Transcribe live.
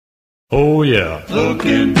Oh yeah.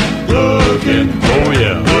 Lookin', lookin', Oh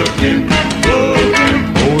yeah. lookin',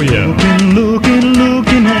 lookin', Oh yeah.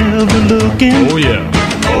 Looking, ever looking. Oh yeah.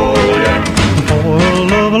 oh yeah, For a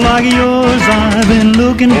love like yours, I've been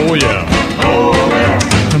looking. Oh yeah. oh yeah,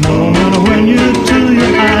 The moment when you to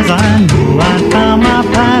your eyes, I knew I'd found my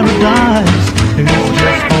paradise. It's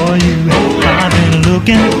just for you. I've been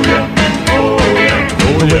looking, oh yeah,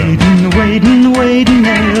 waiting,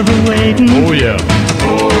 ever waiting. Oh yeah.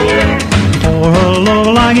 oh yeah, For a love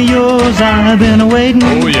like yours, I've been waiting.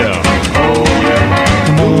 Oh yeah. oh yeah,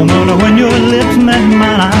 The moment when your lips met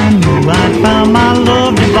mine, I knew I'd found my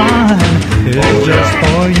love divine. It's just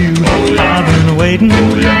for you. I've been waiting.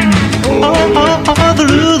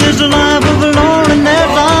 Through this life of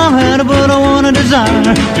loneliness, I've had but one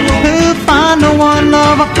desire, to find the one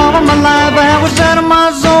love all my life that was setting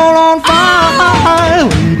my soul on fire.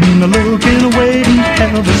 Waiting,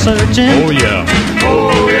 ever searching. Oh yeah.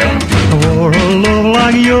 oh yeah, For a love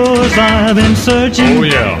like yours, I've been searching. Oh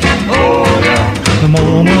yeah. oh yeah, The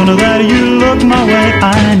moment that you looked my way,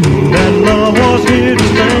 I knew that love was here to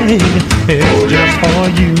stay. It's just for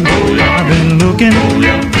you. I've been looking. oh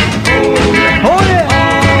yeah, oh yeah. Oh yeah.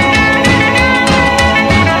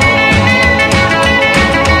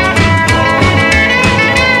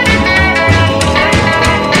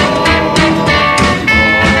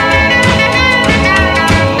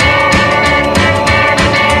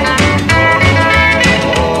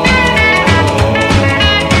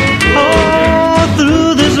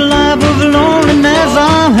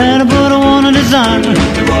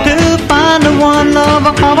 To find the one love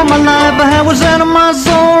of my life that was setting my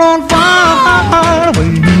soul on fire.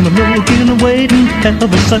 Waiting,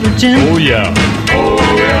 ever searching. Oh yeah. Oh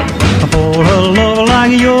yeah, For a love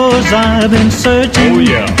like yours, I've been searching. Oh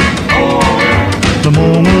yeah. oh yeah, The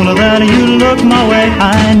moment that you looked my way,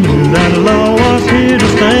 I knew that love was here to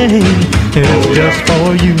stay. It's just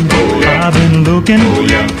for you. I've been looking. oh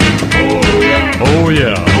yeah, oh yeah. Oh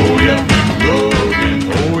yeah.